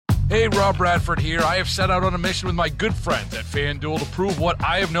Hey, Rob Bradford here. I have set out on a mission with my good friends at FanDuel to prove what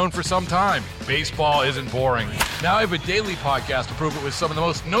I have known for some time. Baseball isn't boring. Now I have a daily podcast to prove it with some of the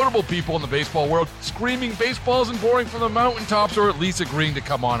most notable people in the baseball world, screaming baseball isn't boring from the mountaintops, or at least agreeing to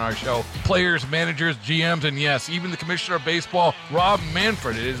come on our show. Players, managers, GMs, and yes, even the commissioner of baseball, Rob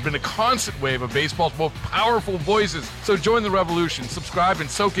Manfred. It has been a constant wave of baseball's most powerful voices. So join the revolution. Subscribe and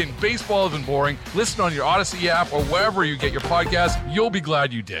soak in Baseball Isn't Boring. Listen on your Odyssey app or wherever you get your podcast. You'll be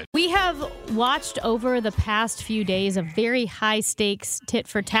glad you did. We have watched over the past few days a very high-stakes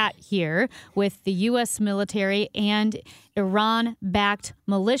tit-for-tat here with the U.S. military and Iran-backed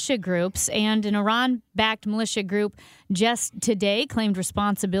militia groups. And an Iran-backed militia group just today claimed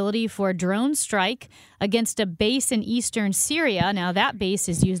responsibility for a drone strike against a base in eastern Syria. Now, that base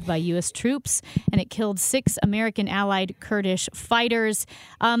is used by U.S. troops, and it killed 6 American allied Kurdish fighters.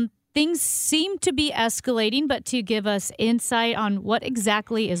 Things seem to be escalating, but to give us insight on what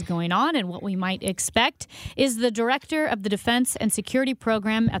exactly is going on and what we might expect is the director of the Defense and Security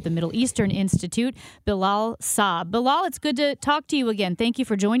Program at the Middle Eastern Institute, Bilal Saab. Bilal, it's good to talk to you again. Thank you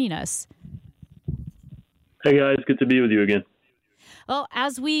for joining us. Hey, guys. Good to be with you again. Well,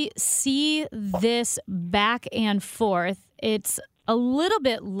 as we see this back and forth, it's a little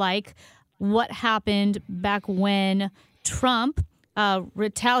bit like what happened back when Trump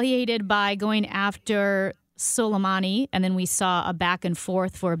retaliated by going after Soleimani, and then we saw a back and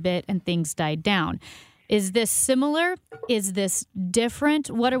forth for a bit and things died down. Is this similar? Is this different?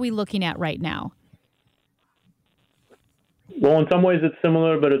 What are we looking at right now? Well, in some ways it's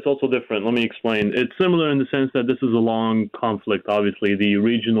similar, but it's also different. Let me explain. It's similar in the sense that this is a long conflict. Obviously, the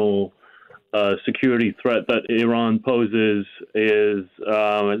regional security threat that Iran poses has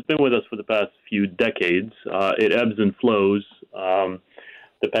been with us for the past few decades. It ebbs and flows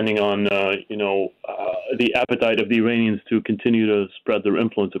depending on the appetite of the Iranians to continue to spread their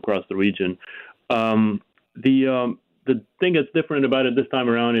influence across the region. The thing that's different about it this time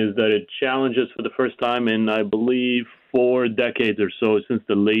around is that it challenges for the first time in, I believe, 4 decades or so, since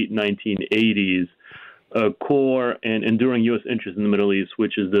the late 1980s, core and enduring U.S. interest in the Middle East,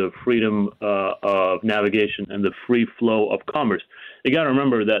 which is the freedom of navigation and the free flow of commerce. You got to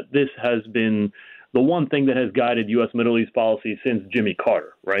remember that this has been the one thing that has guided U.S. Middle East policy since Jimmy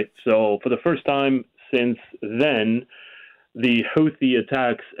Carter, right? So for the first time since then, the Houthi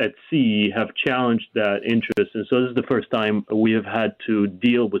attacks at sea have challenged that interest. And so this is the first time we have had to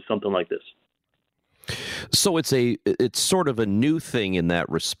deal with something like this. So it's sort of a new thing in that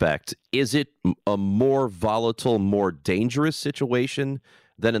respect. Is it a more volatile, more dangerous situation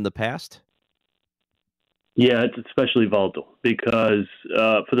than in the past? Yeah, it's especially volatile because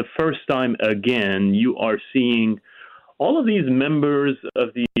for the first time again, you are seeing all of these members of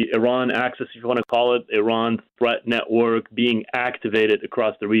the Iran axis, if you want to call it, Iran threat network, being activated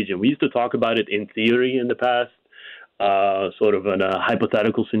across the region. We used to talk about it in theory in the past, sort of in a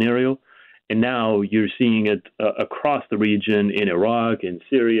hypothetical scenario. And now you're seeing it across the region in Iraq, in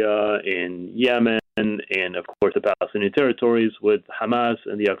Syria, in Yemen, and of course the Palestinian territories with Hamas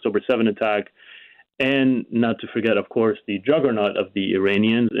and the October 7 attack. And not to forget, of course, the juggernaut of the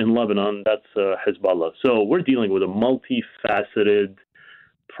Iranians in Lebanon, that's Hezbollah. So we're dealing with a multifaceted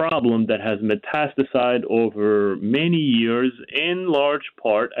problem that has metastasized over many years, in large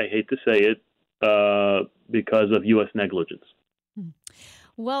part, I hate to say it, because of U.S. negligence.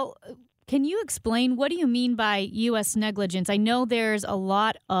 Well, can you explain, what do you mean by U.S. negligence? I know there's a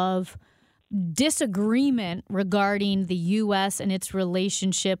lot of disagreement regarding the U.S. and its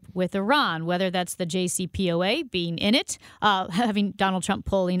relationship with Iran, whether that's the JCPOA being in it, having Donald Trump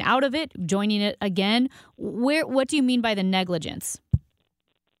pulling out of it, joining it again. What do you mean by the negligence?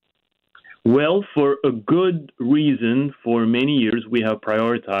 Well, for a good reason, for many years we have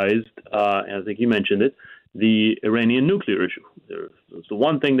prioritized, I think you mentioned it, the Iranian nuclear issue. There's the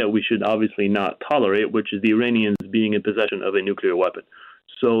one thing that we should obviously not tolerate, which is the Iranians being in possession of a nuclear weapon.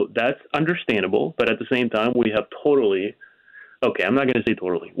 So that's understandable, but at the same time, we have I'm not going to say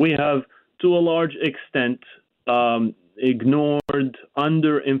totally. We have, to a large extent, ignored,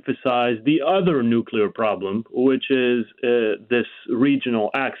 underemphasized the other nuclear problem, which is this regional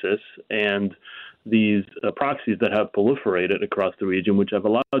axis and these proxies that have proliferated across the region, which have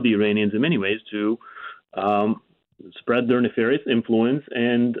allowed the Iranians in many ways to spread their nefarious influence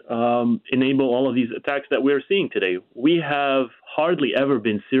and enable all of these attacks that we're seeing today. We have hardly ever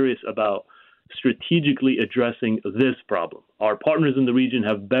been serious about strategically addressing this problem. Our partners in the region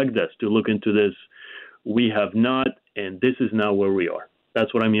have begged us to look into this. We have not, and this is now where we are.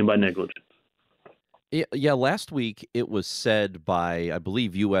 That's what I mean by negligence. Yeah, last week it was said by, I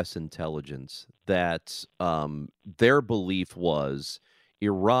believe, U.S. intelligence that their belief was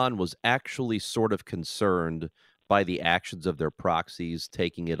Iran was actually sort of concerned by the actions of their proxies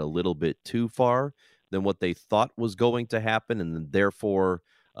taking it a little bit too far than what they thought was going to happen, and therefore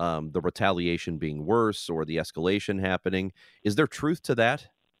the retaliation being worse or the escalation happening. Is there truth to that?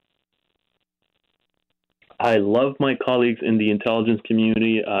 I love my colleagues in the intelligence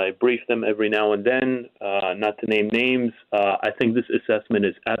community. I brief them every now and then, not to name names. I think this assessment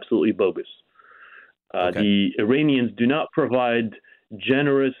is absolutely bogus. Okay. The Iranians do not provide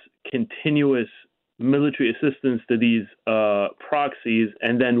generous, continuous military assistance to these proxies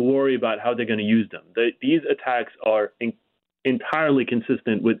and then worry about how they're going to use them. These attacks are entirely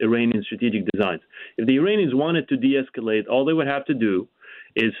consistent with Iranian strategic designs. If the Iranians wanted to de-escalate, all they would have to do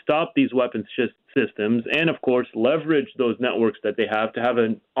is stop these weapons systems and, of course, leverage those networks that they have to have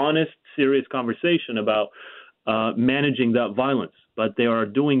an honest, serious conversation about managing that violence. But they are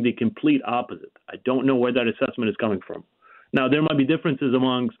doing the complete opposite. I don't know where that assessment is coming from. Now, there might be differences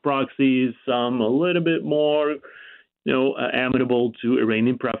amongst proxies, some a little bit more, amenable to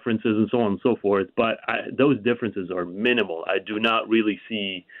Iranian preferences and so on and so forth. But those differences are minimal. I do not really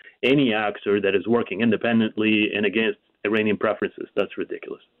see any actor that is working independently and against Iranian preferences. That's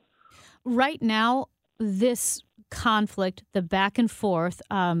ridiculous. Right now, this conflict, the back and forth,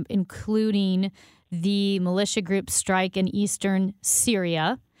 including the militia group strike in eastern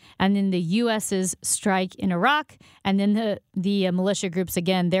Syria, and then the U.S.'s strike in Iraq, and then the militia groups,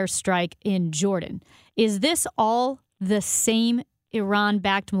 again, their strike in Jordan. Is this all the same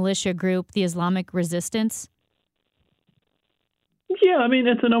Iran-backed militia group, the Islamic Resistance? Yeah, I mean,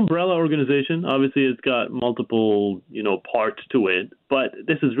 it's an umbrella organization. Obviously, it's got multiple, parts to it. But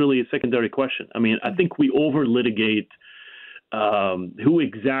this is really a secondary question. I mean, I think we over-litigate who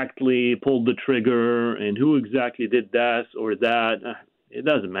exactly pulled the trigger and who exactly did this or that. It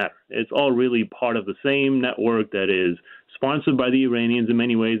doesn't matter. It's all really part of the same network that is sponsored by the Iranians in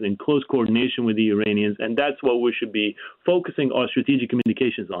many ways, in close coordination with the Iranians. And that's what we should be focusing our strategic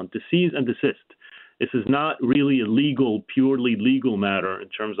communications on, to seize and desist. This is not really a purely legal matter in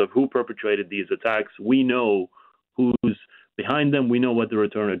terms of who perpetrated these attacks. We know who's behind them. We know what the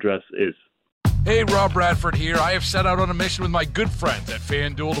return address is. Hey, Rob Bradford here. I have set out on a mission with my good friends at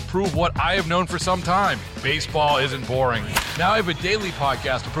FanDuel to prove what I have known for some time. Baseball isn't boring. Now I have a daily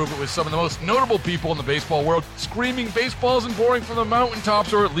podcast to prove it with some of the most notable people in the baseball world, screaming baseball isn't boring from the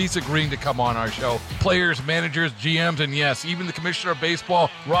mountaintops, or at least agreeing to come on our show. Players, managers, GMs, and yes, even the commissioner of baseball,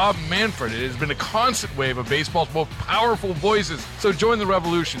 Rob Manfred. It has been a constant wave of baseball's most powerful voices. So join the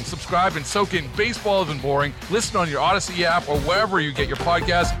revolution. Subscribe and soak in Baseball Isn't Boring. Listen on your Odyssey app or wherever you get your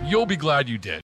podcasts. You'll be glad you did.